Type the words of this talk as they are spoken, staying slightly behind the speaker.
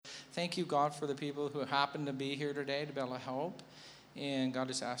thank you, God, for the people who happen to be here today to be able to help. And God,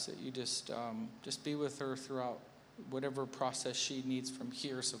 just ask that you just be with her throughout whatever process she needs from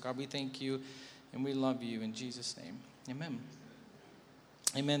here. So God, we thank you and we love you in Jesus' name. Amen.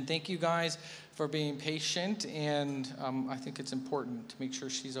 Amen. Thank you guys for being patient, and I think it's important to make sure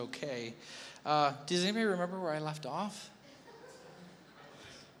she's okay. Does anybody remember where I left off?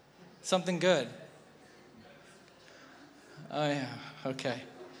 Something good. Oh yeah, okay.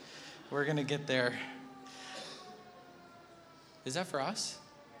 We're going to get there. Is that for us?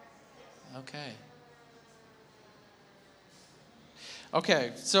 Okay.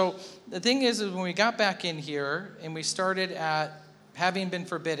 Okay, so the thing is when we got back in here and we started at having been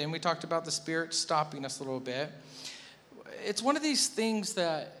forbidden, we talked about the Spirit stopping us a little bit. It's one of these things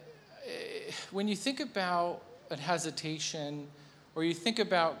that when you think about a hesitation, or you think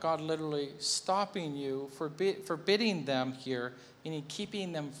about God literally stopping you, forbidding them here, and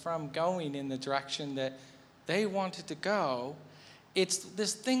keeping them from going in the direction that they wanted to go, it's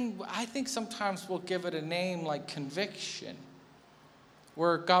this thing, I think sometimes we'll give it a name like conviction,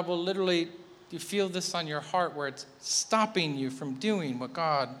 where God will literally, you feel this on your heart, where it's stopping you from doing what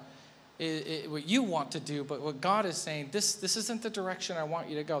God, what you want to do, but what God is saying, this isn't the direction I want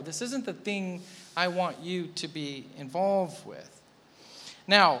you to go. This isn't the thing I want you to be involved with.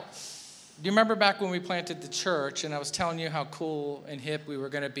 Now, do you remember back when we planted the church, and I was telling you how cool and hip we were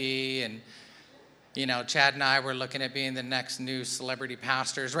going to be, and Chad and I were looking at being the next new celebrity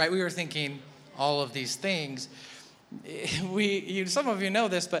pastors, right? We were thinking all of these things. Some of you know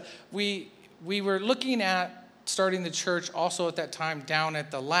this, but we were looking at starting the church also at that time down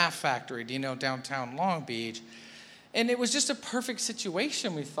at the Laugh Factory, downtown Long Beach. And it was just a perfect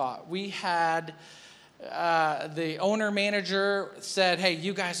situation, we thought. We had the owner-manager said, hey,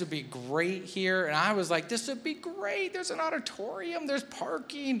 you guys would be great here. And I was like, this would be great. There's an auditorium. There's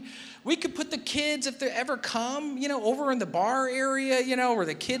parking. We could put the kids, if they ever come, over in the bar area, where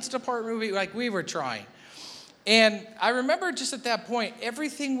the kids department would be. We were trying. And I remember just at that point,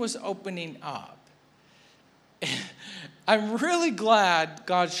 everything was opening up. I'm really glad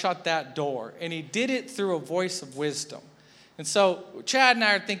God shut that door, and he did it through a voice of wisdom. And so Chad and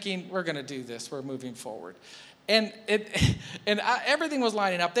I are thinking, we're going to do this. We're moving forward. And everything was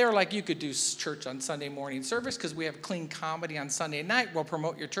lining up. They were like, you could do church on Sunday morning service because we have clean comedy on Sunday night. We'll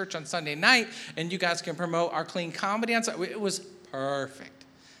promote your church on Sunday night, and you guys can promote our clean comedy on Sunday. It was perfect.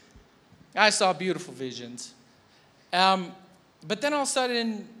 I saw beautiful visions. But then all of a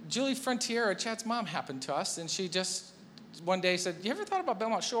sudden, Julie Frontiera, Chad's mom, happened to us, and she just one day said, you ever thought about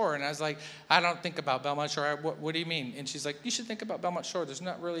Belmont Shore? And I was like, I don't think about Belmont Shore. What do you mean? And she's like, you should think about Belmont Shore. There's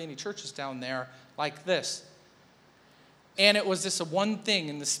not really any churches down there like this. And it was this one thing,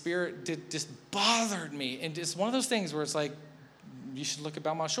 and the Spirit just bothered me. And it's one of those things where it's like, you should look at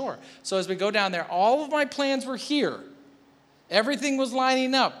Belmont Shore. So as we go down there, all of my plans were here. Everything was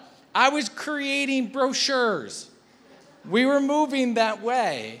lining up. I was creating brochures. We were moving that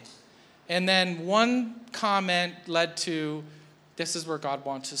way. And then one comment led to, this is where God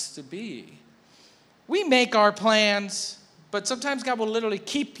wants us to be. We make our plans, but sometimes God will literally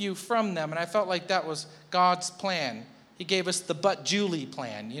keep you from them. And I felt like that was God's plan. He gave us the But Julie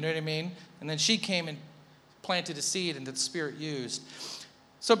plan, you know what I mean? And then she came and planted a seed, and that the Spirit used.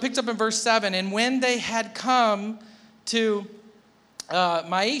 So it picks up in verse 7. And when they had come to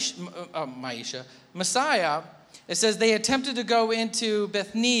Messiah, it says they attempted to go into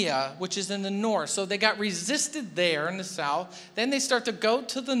Bethnia, which is in the north. So they got resisted there in the south. Then they start to go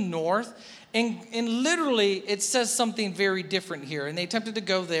to the north. And literally, it says something very different here. And they attempted to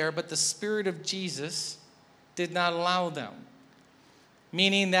go there, but the Spirit of Jesus did not allow them.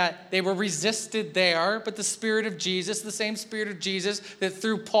 Meaning that they were resisted there, but the Spirit of Jesus, the same Spirit of Jesus that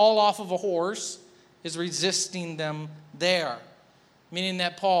threw Paul off of a horse, is resisting them there. Meaning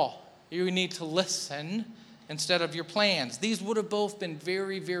that, Paul, you need to listen instead of your plans. These would have both been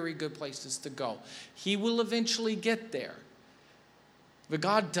very, very good places to go. He will eventually get there. But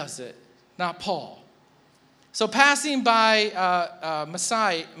God does it, not Paul. So passing by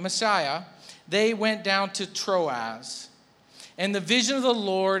Messiah, they went down to Troas. And the vision of the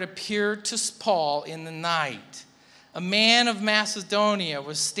Lord appeared to Paul in the night. A man of Macedonia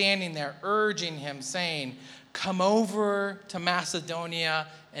was standing there urging him, saying, come over to Macedonia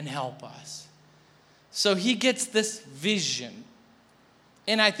and help us. So he gets this vision.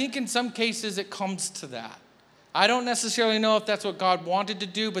 And I think in some cases it comes to that. I don't necessarily know if that's what God wanted to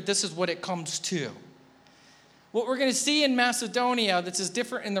do, but this is what it comes to. What we're going to see in Macedonia that's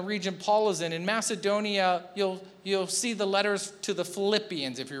different in the region Paul is in. In Macedonia, you'll see the letters to the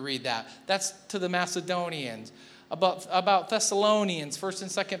Philippians if you read that. That's to the Macedonians. about Thessalonians, 1st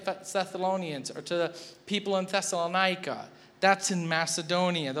and 2nd Thessalonians, or to the people in Thessalonica. That's in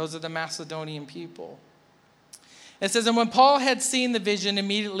Macedonia. Those are the Macedonian people. It says, and when Paul had seen the vision,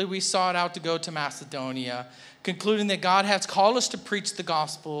 immediately we sought out to go to Macedonia, concluding that God has called us to preach the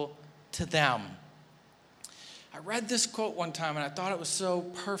gospel to them. I read this quote one time, and I thought it was so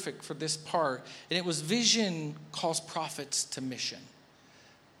perfect for this part. And it was, vision calls prophets to mission.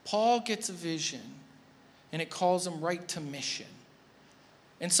 Paul gets a vision, and it calls him right to mission.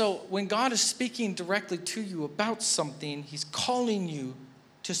 And so when God is speaking directly to you about something, he's calling you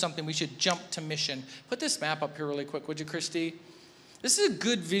to something. We should jump to mission. Put this map up here really quick, would you, Christy? This is a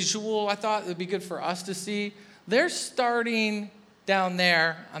good visual. I thought it would be good for us to see. They're starting down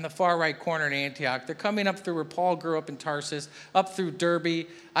there on the far right corner in Antioch. They're coming up through where Paul grew up in Tarsus, up through Derbe,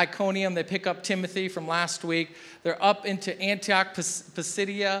 Iconium. They pick up Timothy from last week. They're up into Antioch,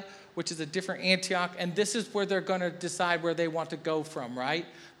 Pisidia, which is a different Antioch, and this is where they're going to decide where they want to go from, right?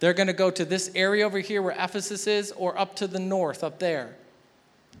 They're going to go to this area over here where Ephesus is, or up to the north, up there.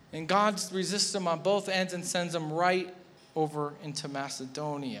 And God resists them on both ends and sends them right over into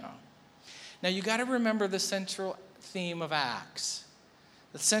Macedonia. Now, you got to remember the central theme of Acts.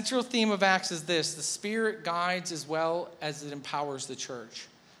 The central theme of Acts is this: the Spirit guides as well as it empowers the church.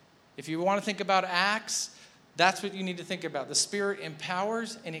 If you want to think about Acts, that's what you need to think about. The Spirit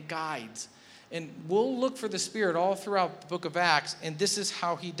empowers and it guides. And we'll look for the Spirit all throughout the book of Acts, and this is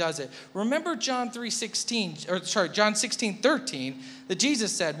how he does it. Remember John 16:13, that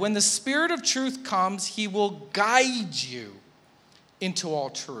Jesus said, when the Spirit of truth comes, he will guide you into all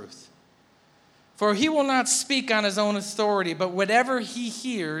truth. For he will not speak on his own authority, but whatever he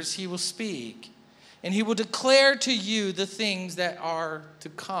hears, he will speak. And he will declare to you the things that are to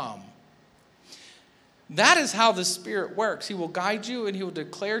come. That is how the Spirit works. He will guide you and he will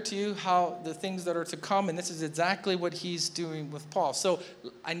declare to you how the things that are to come. And this is exactly what he's doing with Paul. So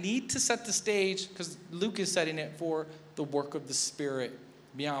I need to set the stage, because Luke is setting it for the work of the Spirit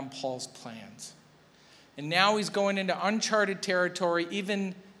beyond Paul's plans. And now he's going into uncharted territory,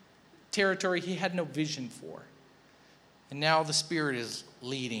 even territory he had no vision for. And now the Spirit is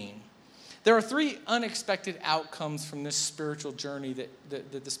leading. There are 3 unexpected outcomes from this spiritual journey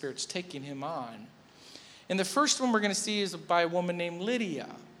that the Spirit's taking him on. And the first one we're going to see is by a woman named Lydia.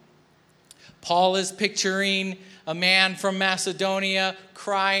 Paul is picturing a man from Macedonia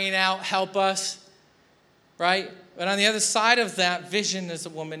crying out, help us, right? But on the other side of that vision is a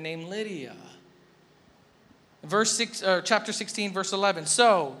woman named Lydia. Chapter 16, verse 11.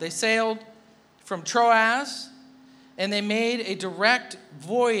 So they sailed from Troas, and they made a direct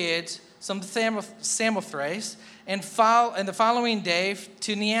voyage from Samothrace, and the following day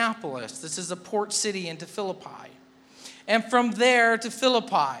to Neapolis. This is a port city into Philippi. And from there to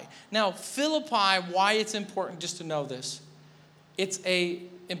Philippi. Now, Philippi, why it's important just to know this. It's an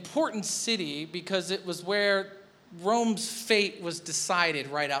important city because it was where Rome's fate was decided,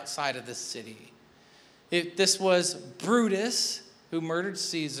 right outside of this city. This was Brutus, who murdered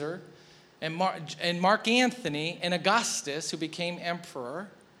Caesar, and Mark Antony, and Augustus, who became emperor.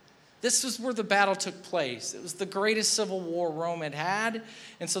 This was where the battle took place. It was the greatest civil war Rome had had,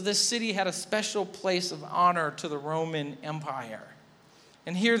 and so this city had a special place of honor to the Roman Empire.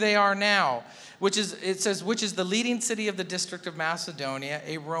 And here they are now, which is the leading city of the district of Macedonia,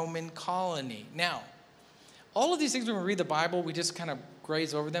 a Roman colony. Now, all of these things when we read the Bible, we just kind of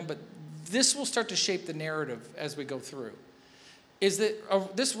graze over them, but this will start to shape the narrative as we go through. Is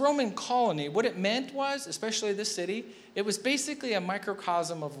that this Roman colony, what it meant was, especially this city, it was basically a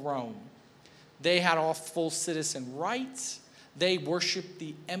microcosm of Rome. They had all full citizen rights. They worshiped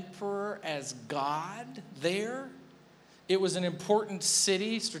the emperor as God there. It was an important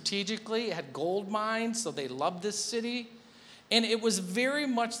city strategically. It had gold mines, so they loved this city. And it was very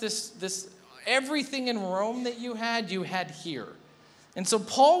much this everything in Rome that you had here. And so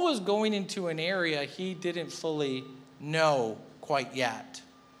Paul was going into an area he didn't fully know quite yet.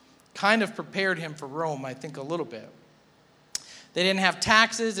 Kind of prepared him for Rome, I think, a little bit. They didn't have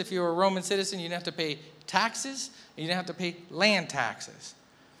taxes. If you were a Roman citizen, you didn't have to pay taxes. You didn't have to pay land taxes.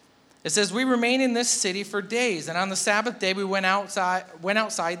 It says, we remained in this city for days, and on the Sabbath day we went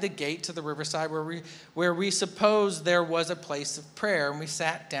outside the gate to the riverside where we supposed there was a place of prayer, and we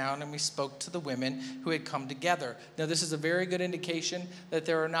sat down and we spoke to the women who had come together. Now this is a very good indication that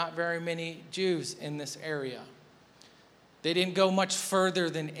there are not very many Jews in this area. They didn't go much further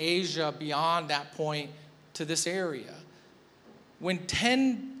than Asia beyond that point to this area. When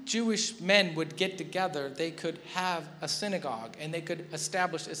 10 Jewish men would get together, they could have a synagogue, and they could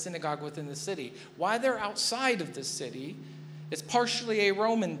establish a synagogue within the city. Why they're outside of the city is partially a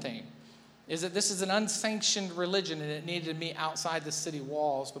Roman thing. is that this is an unsanctioned religion and it needed to meet outside the city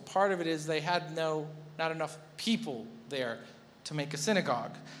walls. But part of it is they had not enough people there to make a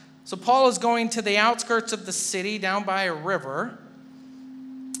synagogue. So Paul is going to the outskirts of the city down by a river.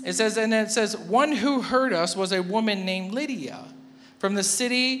 It says, one who heard us was a woman named Lydia from the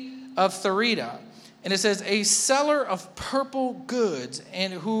city of Thyatira. And it says, a seller of purple goods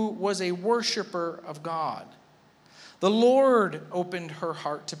and who was a worshiper of God. The Lord opened her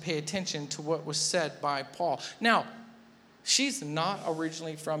heart to pay attention to what was said by Paul. Now, she's not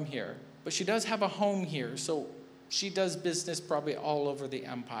originally from here, but she does have a home here. So she does business probably all over the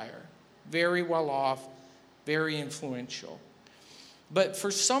empire. Very well off, very influential. But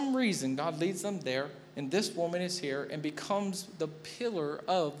for some reason, God leads them there, and this woman is here and becomes the pillar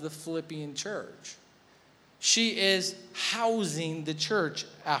of the Philippian church. She is housing the church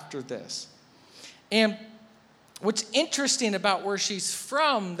after this. And what's interesting about where she's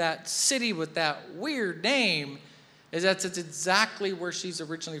from, that city with that weird name, is that it's exactly where she's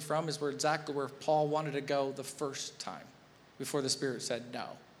originally from, is exactly where Paul wanted to go the first time before the Spirit said no.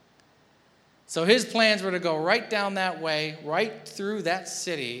 So his plans were to go right down that way, right through that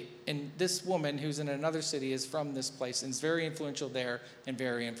city, and this woman who's in another city is from this place and is very influential there and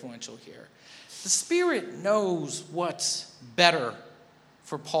very influential here. The Spirit knows what's better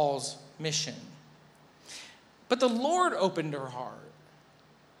for Paul's mission. But the Lord opened her heart.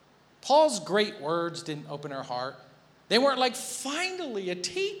 Paul's great words didn't open her heart. They weren't like, finally, a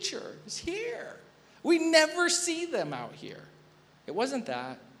teacher is here. We never see them out here. It wasn't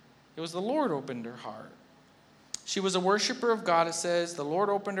that. It was the Lord opened her heart. She was a worshiper of God, it says. The Lord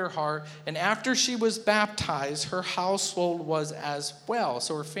opened her heart. And after she was baptized, her household was as well.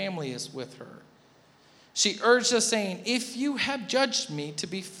 So her family is with her. She urged us, saying, if you have judged me to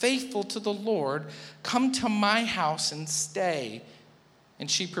be faithful to the Lord, come to my house and stay. And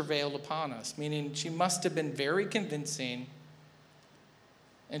she prevailed upon us, meaning she must have been very convincing.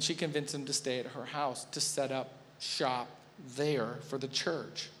 And she convinced him to stay at her house, to set up shop there for the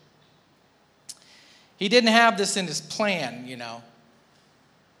church. He didn't have this in his plan,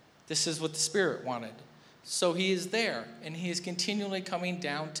 This is what the Spirit wanted. So he is there, and he is continually coming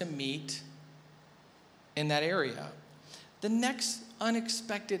down to meet in that area. The next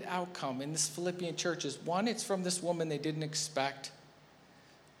unexpected outcome in this Philippian church is, one, it's from this woman they didn't expect.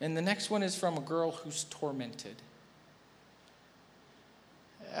 And the next one is from a girl who's tormented.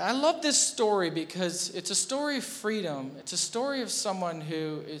 I love this story because it's a story of freedom. It's a story of someone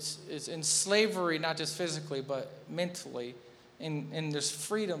who is in slavery, not just physically, but mentally. And there's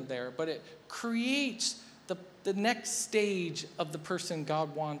freedom there. But it creates the next stage of the person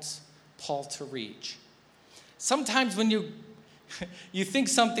God wants Paul to reach. Sometimes when you think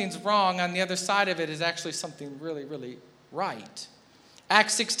something's wrong, on the other side of it is actually something really, really right.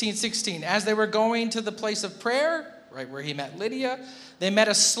 Acts 16:16, as they were going to the place of prayer, right where he met Lydia, they met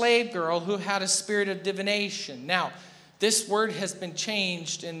a slave girl who had a spirit of divination. Now, this word has been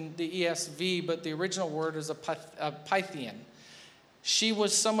changed in the ESV, but the original word is a Pythian. She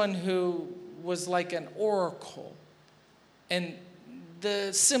was someone who was like an oracle, and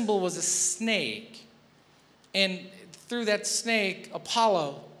the symbol was a snake. And through that snake,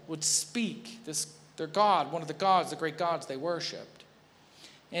 Apollo would speak, their god, one of the gods, the great gods they worshipped.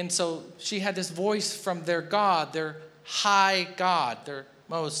 And so she had this voice from their God, their high God, their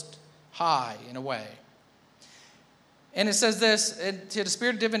most high in a way. And it says this, she had a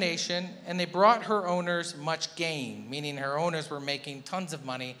spirit of divination, and they brought her owners much gain, meaning her owners were making tons of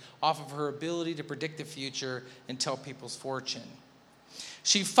money off of her ability to predict the future and tell people's fortune.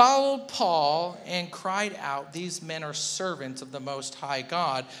 She followed Paul and cried out, these men are servants of the Most High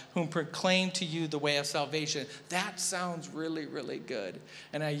God, whom proclaim to you the way of salvation. That sounds really, really good.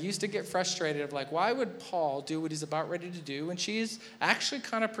 And I used to get frustrated of like, why would Paul do what he's about ready to do? And she's actually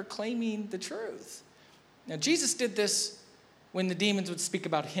kind of proclaiming the truth. Now, Jesus did this when the demons would speak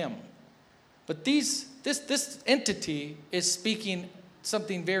about him. But this entity is speaking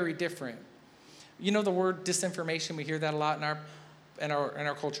something very different. You know the word disinformation, we hear that a lot in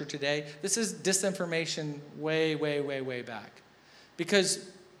our culture today. This is disinformation way, way, way, way back. Because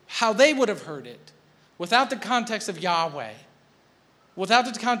how they would have heard it, without the context of Yahweh,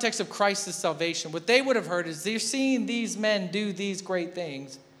 without the context of Christ's salvation, what they would have heard is they're seeing these men do these great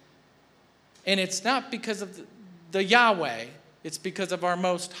things. And it's not because of the Yahweh, it's because of our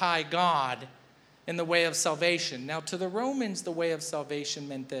Most High God in the way of salvation. Now, to the Romans, the way of salvation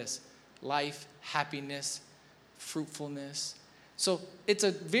meant this: life, happiness, fruitfulness. So it's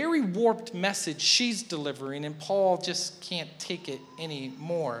a very warped message she's delivering, and Paul just can't take it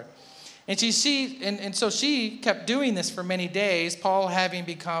anymore. And so she kept doing this for many days, Paul having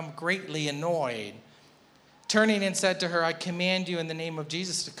become greatly annoyed. Turning and said to her, I command you in the name of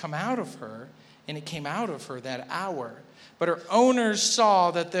Jesus to come out of her. And it came out of her that hour. But her owners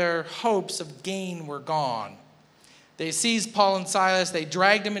saw that their hopes of gain were gone. They seized Paul and Silas. They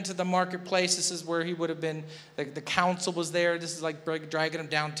dragged him into the marketplace. This is where he would have been. The council was there. This is like dragging him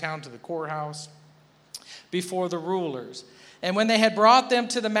downtown to the courthouse before the rulers. And when they had brought them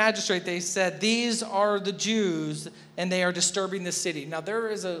to the magistrate, they said, these are the Jews, and they are disturbing the city. Now, there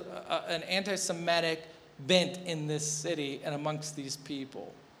is an anti-Semitic bent in this city and amongst these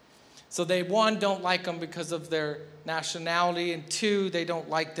people. So they, one, don't like them because of their nationality, and two, they don't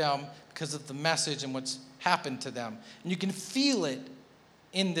like them because of the message and what's happened to them. And you can feel it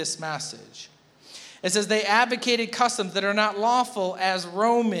in this message. It says, they advocated customs that are not lawful as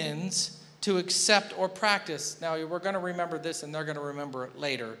Romans to accept or practice. Now, we're going to remember this, and they're going to remember it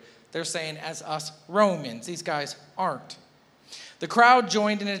later. They're saying, as us Romans. These guys aren't. The crowd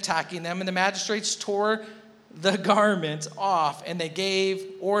joined in attacking them, and the magistrates tore the garments off, and they gave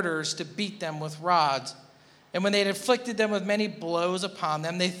orders to beat them with rods. And when they had inflicted them with many blows upon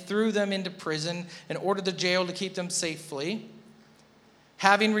them, they threw them into prison and ordered the jail to keep them safely.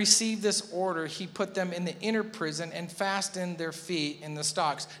 Having received this order, he put them in the inner prison and fastened their feet in the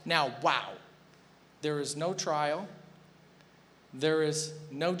stocks. Now, wow, there is no trial. There is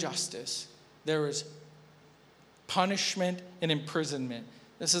no justice. There is punishment and imprisonment.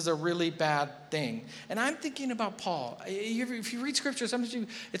 This is a really bad thing. And I'm thinking about Paul. If you read Scripture, sometimes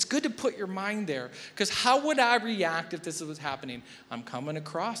it's good to put your mind there. Because how would I react if this was happening? I'm coming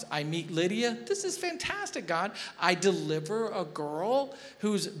across. I meet Lydia. This is fantastic, God. I deliver a girl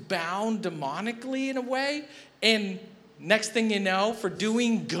who's bound demonically in a way. And next thing you know, for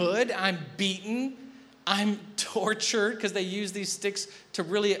doing good, I'm beaten. I'm tortured because they use these sticks to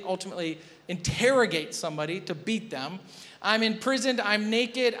really ultimately interrogate somebody, to beat them. I'm imprisoned, I'm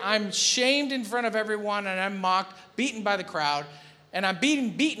naked, I'm shamed in front of everyone, and I'm mocked, beaten by the crowd, and I'm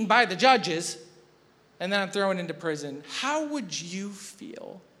beaten by the judges, and then I'm thrown into prison. How would you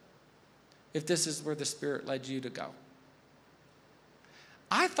feel if this is where the Spirit led you to go?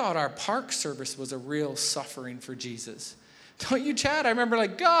 I thought our park service was a real suffering for Jesus. Don't you, Chad? I remember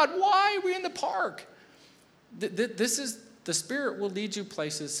like, God, why are we in the park? This is, the Spirit will lead you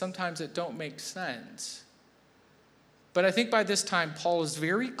places sometimes that don't make sense. But I think by this time, Paul is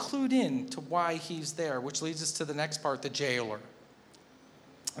very clued in to why he's there, which leads us to the next part, the jailer.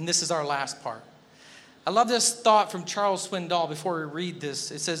 And this is our last part. I love this thought from Charles Swindoll before we read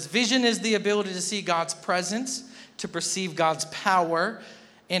this. It says, vision is the ability to see God's presence, to perceive God's power,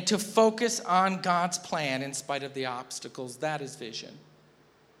 and to focus on God's plan in spite of the obstacles. That is vision.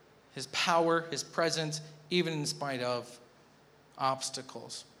 His power, his presence, even in spite of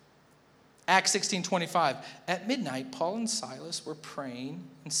obstacles. Acts 16:25. At midnight, Paul and Silas were praying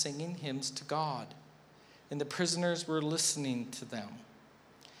and singing hymns to God, and the prisoners were listening to them.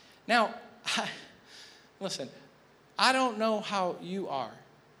 Now, listen, I don't know how you are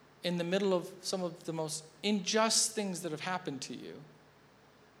in the middle of some of the most unjust things that have happened to you,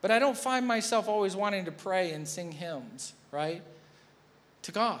 but I don't find myself always wanting to pray and sing hymns, right,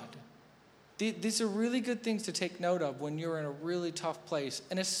 to God. These are really good things to take note of when you're in a really tough place,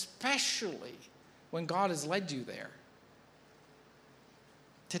 and especially when God has led you there.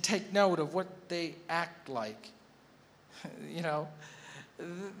 To take note of what they act like. You know,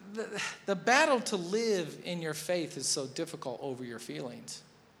 the battle to live in your faith is so difficult over your feelings.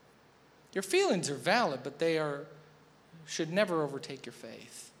 Your feelings are valid, but they should never overtake your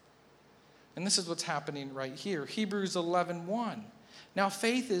faith. And this is what's happening right here. Hebrews 11:1. Now,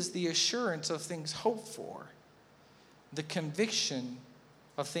 faith is the assurance of things hoped for, the conviction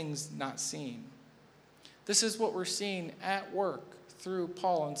of things not seen. This is what we're seeing at work through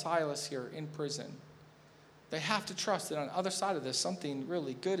Paul and Silas here in prison. They have to trust that on the other side of this, something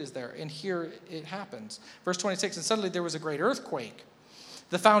really good is there. And here it happens. Verse 26, and suddenly there was a great earthquake.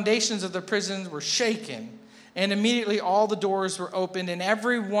 The foundations of the prisons were shaken, and immediately all the doors were opened, and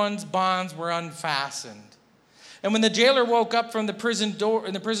everyone's bonds were unfastened. And when the jailer woke up from the prison door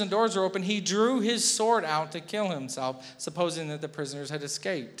and the prison doors were open, he drew his sword out to kill himself, supposing that the prisoners had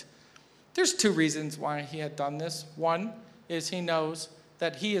escaped. There's two reasons why he had done this. One is he knows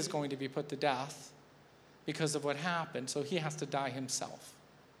that he is going to be put to death because of what happened, so he has to die himself.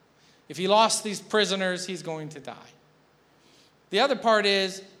 If he lost these prisoners, he's going to die. The other part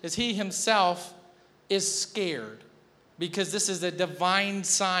is he himself is scared because this is a divine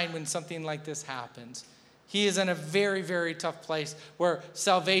sign when something like this happens. He is in a very, very tough place where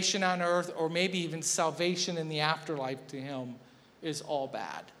salvation on earth, or maybe even salvation in the afterlife to him, is all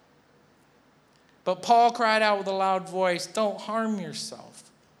bad. But Paul cried out with a loud voice, "Don't harm yourself,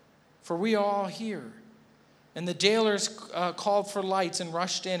 for we are all here." And the jailers called for lights and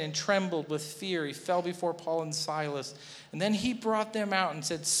rushed in and trembled with fear. He fell before Paul and Silas. And then he brought them out and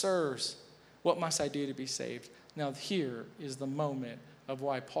said, "Sirs, what must I do to be saved?" Now here is the moment of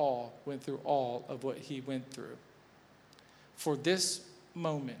why Paul went through all of what he went through. For this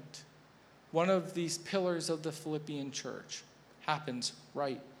moment, one of these pillars of the Philippian church happens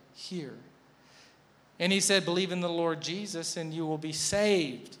right here. And he said, "Believe in the Lord Jesus and you will be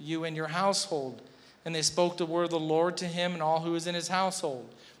saved, you and your household." And they spoke the word of the Lord to him and all who was in his household.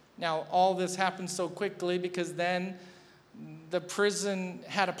 Now, all this happened so quickly because then the prison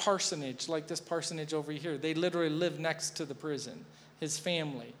had a parsonage, like this parsonage over here. They literally lived next to the prison, his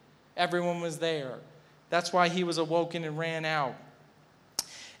family. Everyone was there. That's why he was awoken and ran out.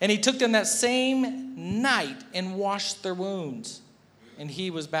 And he took them that same night and washed their wounds. And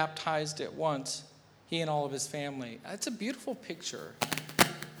he was baptized at once, he and all of his family. It's a beautiful picture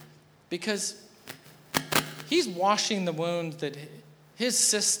because he's washing the wounds that his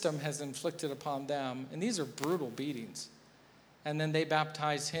system has inflicted upon them. And these are brutal beatings. And then they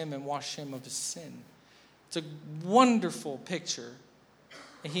baptize him and wash him of his sin. It's a wonderful picture.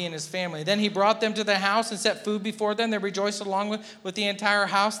 He and his family. Then he brought them to the house and set food before them. They rejoiced along with the entire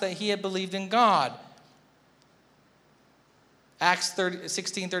house that he had believed in God. Acts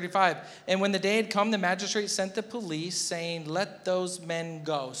 16:35. And when the day had come, the magistrate sent the police, saying, "Let those men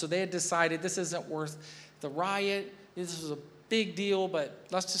go." So they had decided this isn't worth the riot. This was a big deal, but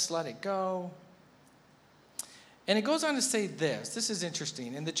let's just let it go. And it goes on to say this. This is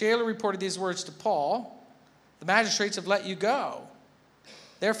interesting. And the jailer reported these words to Paul. "The magistrates have let you go.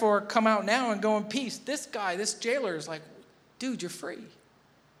 Therefore, come out now and go in peace." This guy, this jailer is like, "Dude, you're free.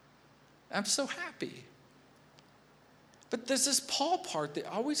 I'm so happy." But there's this Paul part that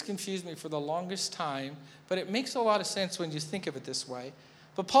always confused me for the longest time, but it makes a lot of sense when you think of it this way.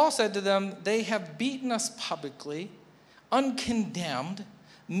 But Paul said to them, "They have beaten us publicly, uncondemned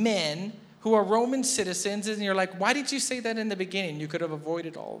men who are Roman citizens." And you're like, why did you say that in the beginning? You could have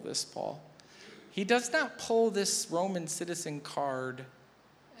avoided all of this, Paul. He does not pull this Roman citizen card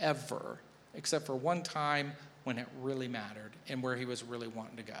ever, except for one time when it really mattered and where he was really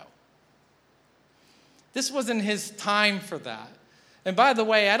wanting to go. This wasn't his time for that. And by the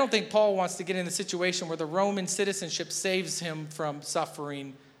way, I don't think Paul wants to get in a situation where the Roman citizenship saves him from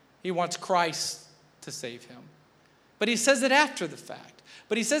suffering. He wants Christ to save him. But he says it after the fact.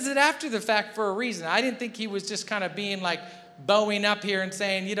 But he says it after the fact for a reason. I didn't think he was just kind of being like bowing up here and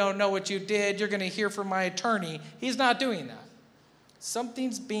saying, "You don't know what you did. You're going to hear from my attorney." He's not doing that.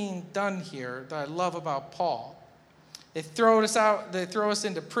 Something's being done here that I love about Paul. They throw us out. They throw us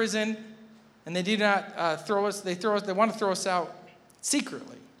into prison, and they do not throw us. They want to throw us out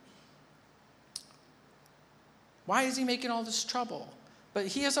secretly. Why is he making all this trouble? But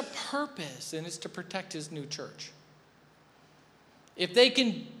he has a purpose, and it's to protect his new church. If they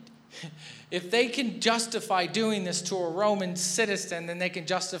can justify doing this to a Roman citizen, then they can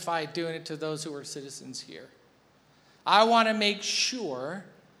justify doing it to those who are citizens here. I want to make sure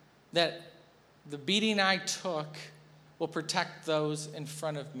that the beating I took will protect those in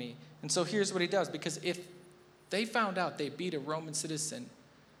front of me. And so here's what he does. Because if they found out they beat a Roman citizen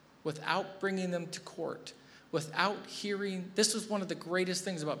without bringing them to court, without hearing, this was one of the greatest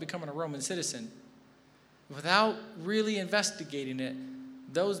things about becoming a Roman citizen. Without really investigating it,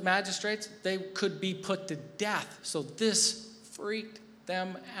 those magistrates, they could be put to death. So this freaked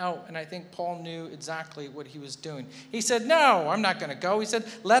them out. And I think Paul knew exactly what he was doing. He said, "No, I'm not going to go." He said,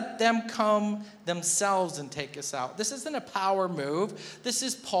 "Let them come themselves and take us out." This isn't a power move. This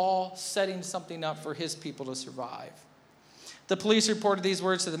is Paul setting something up for his people to survive. The police reported these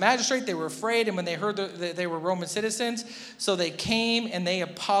words to the magistrate. They were afraid, and when they heard that they were Roman citizens, so they came and they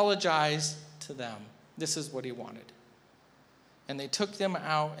apologized to them. This is what he wanted. And they took them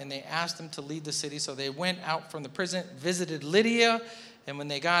out, and they asked them to leave the city. So they went out from the prison, visited Lydia, and when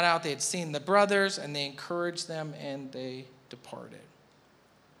they got out, they had seen the brothers, and they encouraged them, and they departed.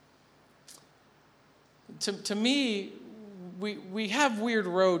 To me, we have weird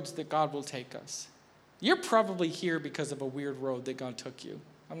roads that God will take us. You're probably here because of a weird road that God took you.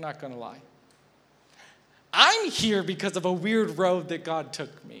 I'm not going to lie. I'm here because of a weird road that God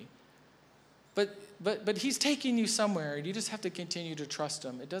took me. But he's taking you somewhere, and you just have to continue to trust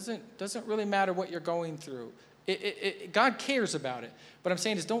him. It doesn't really matter what you're going through. God cares about it. What I'm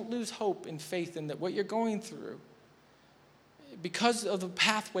saying is don't lose hope and faith in that what you're going through. Because of the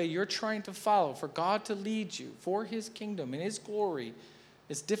pathway you're trying to follow for God to lead you for his kingdom and his glory,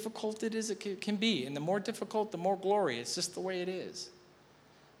 as difficult as it can be. And the more difficult, the more glory. It's just the way it is.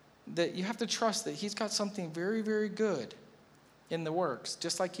 that you have to trust that he's got something very, very good in the works,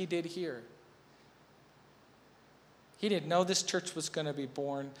 just like he did here. He didn't know this church was going to be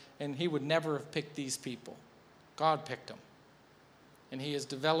born, and he would never have picked these people. God picked them. And he is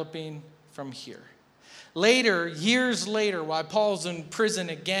developing from here. Later, years later, while Paul's in prison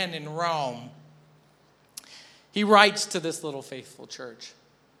again in Rome, he writes to this little faithful church.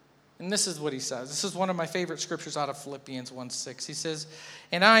 And this is what he says. This is one of my favorite scriptures out of Philippians 1:6. He says,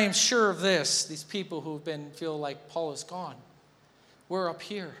 and I am sure of this, these people who feel like Paul is gone. We're up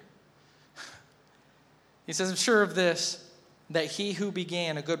here. He says, I'm sure of this, that he who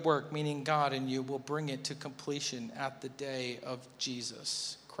began a good work, meaning God in you, will bring it to completion at the day of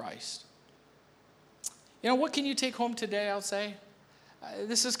Jesus Christ. You know, what can you take home today, I'll say?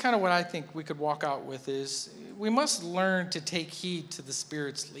 This is kind of what I think we could walk out with is we must learn to take heed to the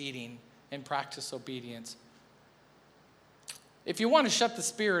Spirit's leading and practice obedience. If you want to shut the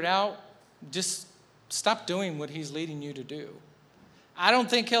Spirit out, just stop doing what he's leading you to do. I don't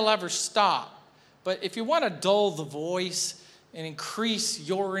think he'll ever stop. But if you want to dull the voice and increase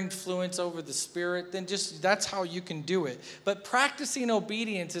your influence over the Spirit, then just that's how you can do it. But practicing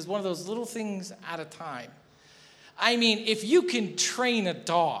obedience is one of those little things at a time. I mean, if you can train a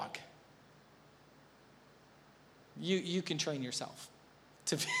dog, you can train yourself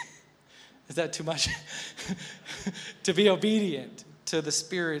to be, is that too much? To be obedient to the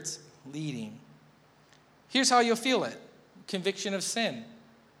Spirit's leading. Here's how you'll feel it. Conviction of sin.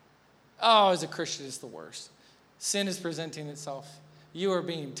 Oh, as a Christian, it's the worst. Sin is presenting itself. You are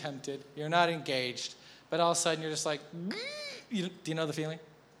being tempted. You're not engaged. But all of a sudden, you're just like, do you know the feeling?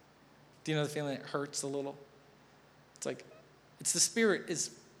 Do you know the feeling? It hurts a little. It's like, it's the Spirit is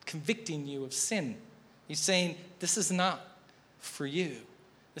convicting you of sin. He's saying, this is not for you.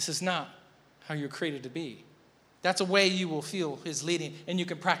 This is not how you're created to be. That's a way you will feel his leading, and you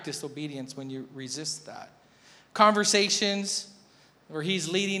can practice obedience when you resist that. Conversations where he's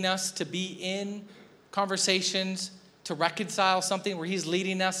leading us to be in, conversations to reconcile something where he's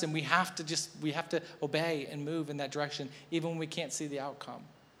leading us, and we have to obey and move in that direction even when we can't see the outcome.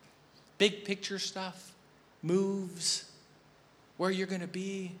 Big picture stuff, moves, where you're going to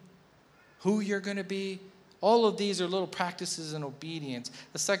be, who you're going to be. All of these are little practices in obedience.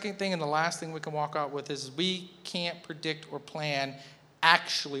 The second thing and the last thing we can walk out with is we can't predict or plan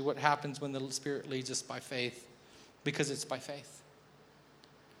actually what happens when the Spirit leads us by faith, because it's by faith.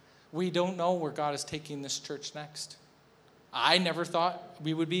 We don't know where God is taking this church next. I never thought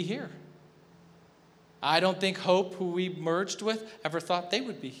we would be here. I don't think Hope, who we merged with, ever thought they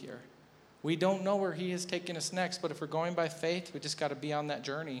would be here. We don't know where he is taking us next, but if we're going by faith, we just got to be on that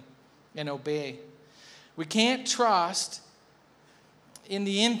journey and obey. We can't trust in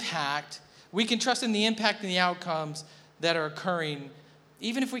the impact. We can trust in the impact and the outcomes that are occurring,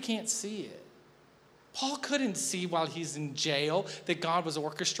 even if we can't see it. Paul couldn't see while he's in jail that God was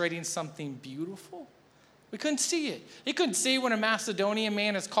orchestrating something beautiful. We couldn't see it. He couldn't see when a Macedonian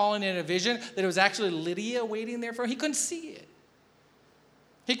man is calling in a vision that it was actually Lydia waiting there for him. He couldn't see it.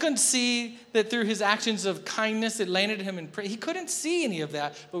 He couldn't see that through his actions of kindness it landed him in prayer. He couldn't see any of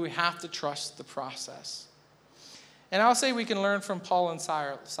that, but we have to trust the process. And I'll say we can learn from Paul and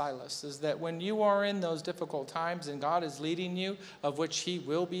Silas is that when you are in those difficult times and God is leading you, of which he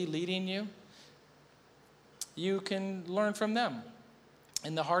will be leading you, you can learn from them.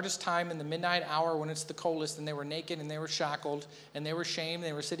 In the hardest time, in the midnight hour when it's the coldest and they were naked and they were shackled and they were shamed,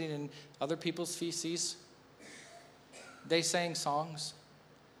 they were sitting in other people's feces, they sang songs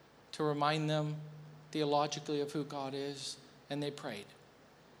to remind them theologically of who God is, and they prayed.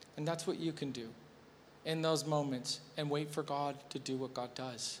 And that's what you can do in those moments and wait for God to do what God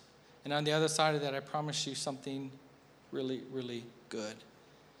does. And on the other side of that, I promise you something really, really good.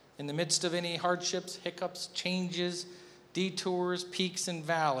 In the midst of any hardships, hiccups, changes, detours, peaks, and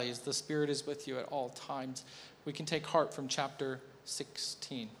valleys, the Spirit is with you at all times. We can take heart from chapter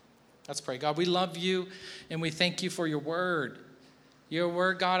 16. Let's pray. God, we love you, and we thank you for your word. Your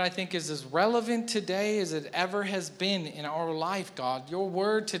word, God, I think is as relevant today as it ever has been in our life, God. Your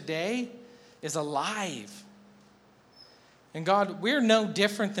word today is alive. And God, we're no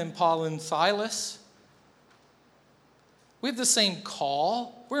different than Paul and Silas. We have the same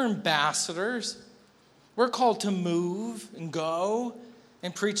call. We're ambassadors. We're called to move and go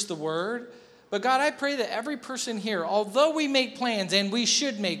and preach the word. But God, I pray that every person here, although we make plans, and we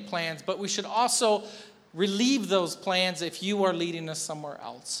should make plans, but we should also relieve those plans if you are leading us somewhere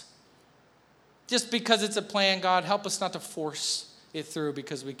else. Just because it's a plan, God, help us not to force it through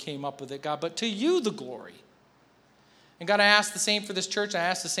because we came up with it, God, but to you the glory. And God, I ask the same for this church. I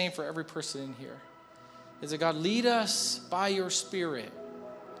ask the same for every person in here. Is that God, lead us by your Spirit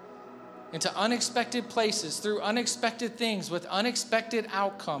into unexpected places, through unexpected things, with unexpected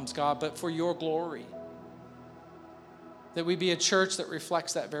outcomes, God, but for your glory. That we be a church that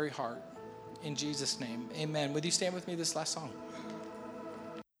reflects that very heart. In Jesus' name, amen. Would you stand with me this last song?